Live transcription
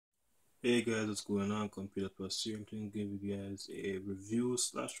Hey guys, what's going on? Computer Plus here. I'm going to give you guys a review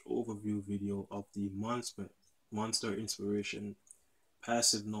slash overview video of the Monster Inspiration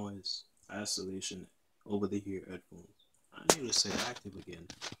passive noise isolation over the ear headphones. I need to say active again.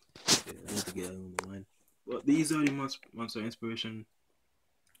 Yeah, I need to get on the line. But these are the Monster Inspiration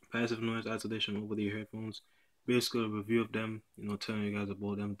passive noise isolation over the ear headphones. Basically, a review of them. Telling you guys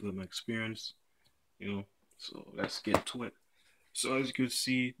about them through my experience. So let's get to it. So as you can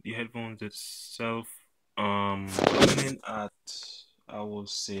see, the headphones itself, coming in at, I will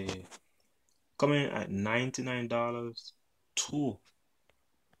say, coming in at $99 to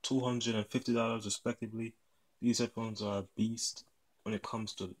 $250 respectively. These headphones are a beast when it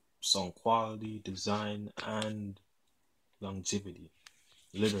comes to sound quality, design, and longevity.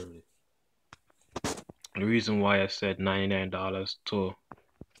 Literally, the reason why I said $99 to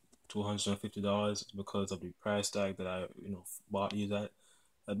 $250 is because of the price tag that I bought these at.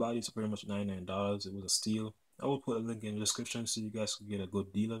 I bought these for pretty much $99. It was a steal. I will put a link in the description so you guys can get a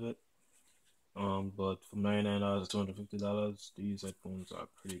good deal of it. But from $99 to $250, these headphones are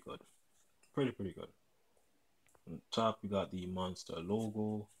pretty good. Pretty good. On the top we got the Monster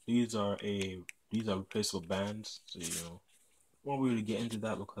logo. These are replaceable bands, so won't really get into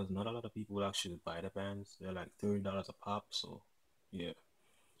that because not a lot of people actually buy the bands. They're like $30 a pop, so yeah.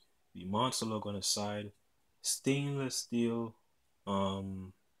 The Monster logo on the side, stainless steel,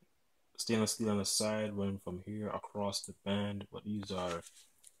 stainless steel on the side running from here across the band. But these are,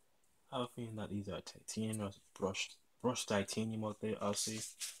 I have a feeling that these are titanium or brushed titanium out there, I'll say.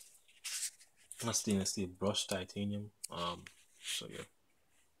 Not stainless steel, brushed titanium. So yeah,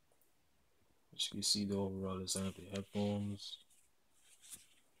 as you can see, the overall design of the headphones.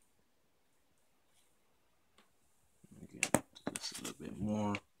 Again, just a little bit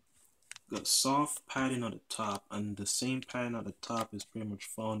more. Got soft padding on the top, and the same padding at the top is pretty much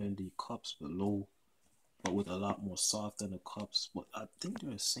found in the cups below, but with a lot more soft than the cups. But I think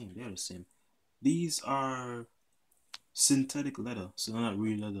they're the same. They're the same. These are synthetic leather, so they're not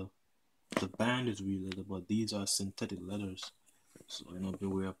real leather. The band is real leather, but these are synthetic leathers, so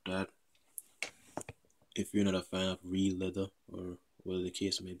beware of that if you're not a fan of real leather or whatever the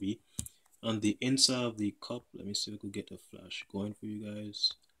case may be. On the inside of the cup, let me see if we could get the flash going for you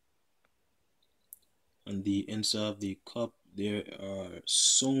guys. On the inside of the cup, there are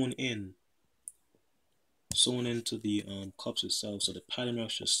sewn into the cups itself, so the pattern are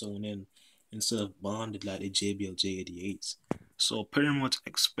just sewn in instead of bonded like the JBL J88s. So pretty much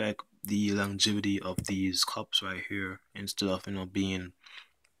expect the longevity of these cups right here instead of being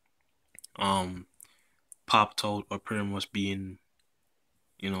popped out or pretty much being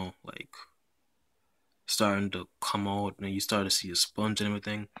like starting to come out and you start to see a sponge and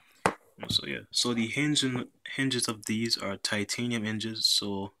everything. So yeah, so the hinges of these are titanium hinges,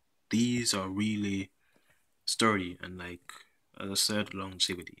 so these are really sturdy and, like, as I said,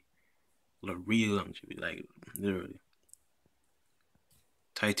 longevity, real longevity, like literally.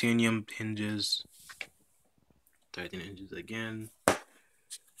 Titanium hinges again.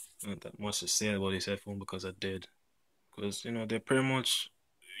 Not that much to say about this headphone because I did, because they're pretty much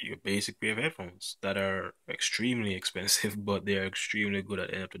your basic pair of headphones that are extremely expensive, but they're extremely good at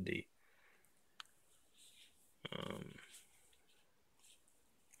the end of the day.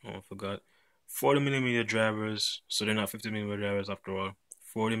 Oh, I forgot. 40mm drivers, so they're not 50mm drivers after all.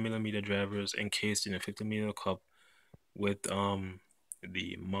 40mm drivers encased in a 50mm cup with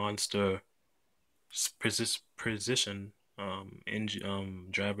the Monster precision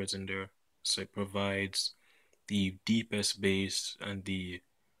drivers in there, so it provides the deepest bass and the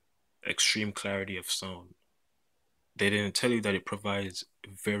extreme clarity of sound. They didn't tell you that it provides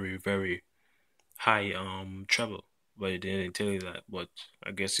very high treble, but they didn't tell you that, but I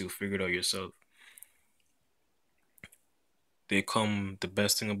guess you'll figure it out yourself. The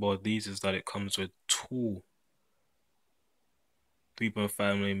best thing about these is that it comes with two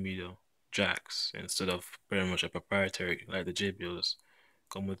 3.5mm jacks instead of pretty much a proprietary like the JBLs.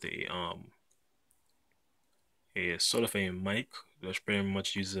 Come with a sort of a mic that's pretty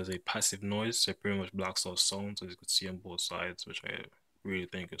much used as a passive noise, so it pretty much blocks out sounds, as you can see on both sides, which I really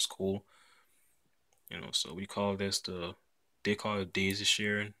think is cool. So we call this they call it daisy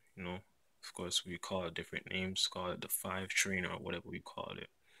sharing. Of course we call it different names, call it the 5 train or whatever we call it.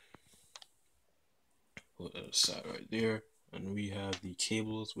 Put that aside right there, and we have the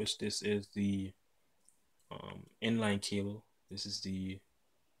cables, which this is the inline cable. This is the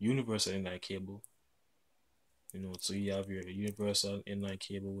universal inline cable. So you have your universal inline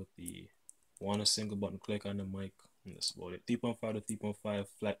cable with the a single button click on the mic, and that's about it. 3.5 to 3.5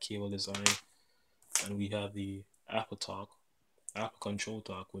 flat cable design, and we have the Apple Talk, Apple Control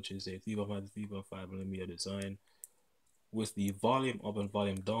Talk, which is a 3.5 to 3.5 mm design with the volume up and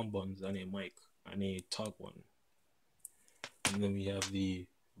volume down buttons and a mic and a top one. And then we have the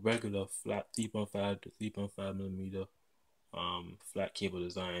regular flat 3.5 to 3.5 mm flat cable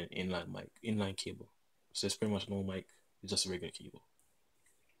design inline cable. So it's pretty much no mic, it's just a regular cable.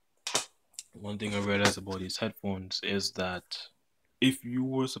 One thing I realized about these headphones is that if you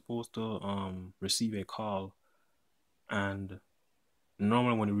were supposed to receive a call, and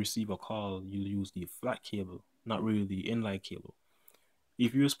normally when you receive a call you use the flat cable, not really the inline cable.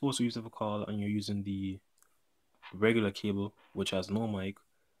 If you're supposed to use a call and you're using the regular cable which has no mic,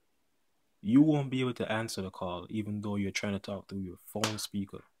 you won't be able to answer the call even though you're trying to talk through your phone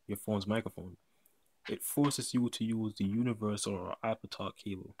speaker, your phone's microphone. It forces you to use the universal or Apple Talk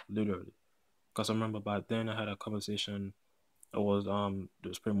cable, literally. Because I remember back then I had a conversation. I was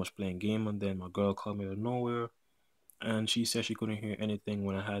just pretty much playing game, and then my girl called me out of nowhere, and she said she couldn't hear anything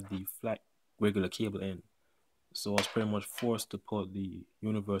when I had the flat regular cable in. So I was pretty much forced to put the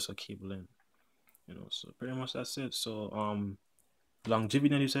universal cable in. So pretty much that's it. So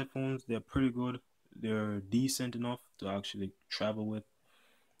longevity of these headphones, they're pretty good. They're decent enough to actually travel with.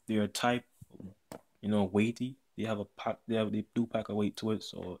 They're type, weighty. They have a pack. They do pack a weight to it,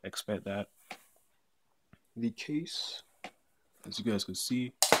 so expect that. The case, as you guys can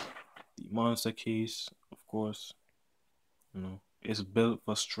see, the monster case, of course, it's built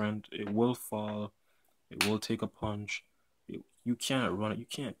for strength. It will fall. It will take a punch. You can't run it. You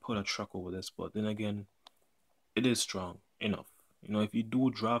can't put a truck over this. But then again, it is strong enough. If you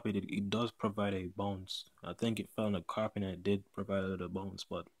do drop it, it does provide a bounce. I think it fell on the carpet and it did provide a little bounce.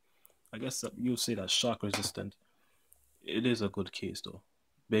 But I guess you'll say that shock resistant. It is a good case though.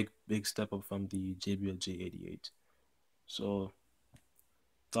 Big step up from the JBL J88. So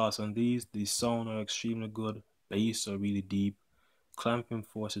thoughts on these? The sound are extremely good. Bass are really deep. Clamping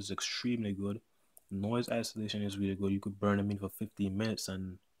force is extremely good. Noise isolation is really good. You could burn them in for 15 minutes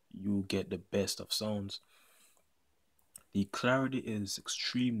and you get the best of sounds. The clarity is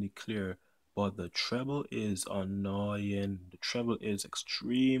extremely clear, but the treble is annoying. The treble is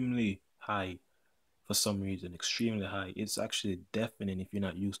extremely high for some reason. Extremely high. It's actually deafening if you're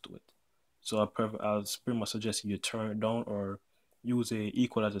not used to it. So I'll pretty much suggest you turn it down or use a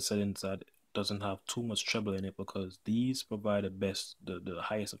equalizer settings that doesn't have too much treble in it, because these provide the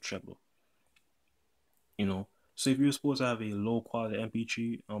highest of treble. So if you're supposed to have a low quality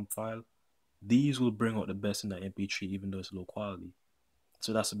MP3 file, these will bring out the best in that MP3 even though it's low quality.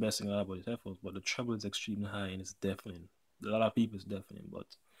 So that's the best thing about these headphones. But the treble is extremely high and it's deafening. A lot of people it's deafening, but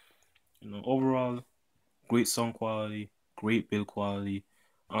overall, great sound quality, great build quality.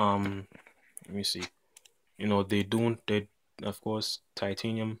 Let me see. They of course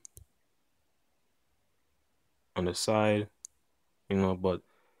titanium on the side, but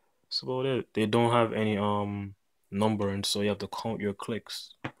that's about it. They don't have any numbering, so you have to count your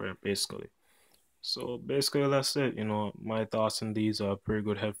clicks basically. So basically that's it. My thoughts on these are pretty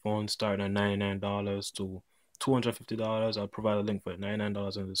good headphones starting at $99 to $250. I'll provide a link for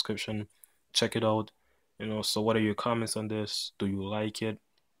 $99 in the description. Check it out. So what are your comments on this? Do you like it?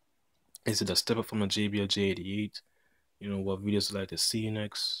 Is it a step up from the JBL J88? What videos you'd like to see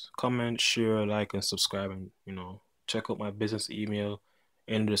next? Comment, share, like, and subscribe, and check out my business email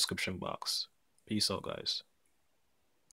in the description box. Peace out, guys.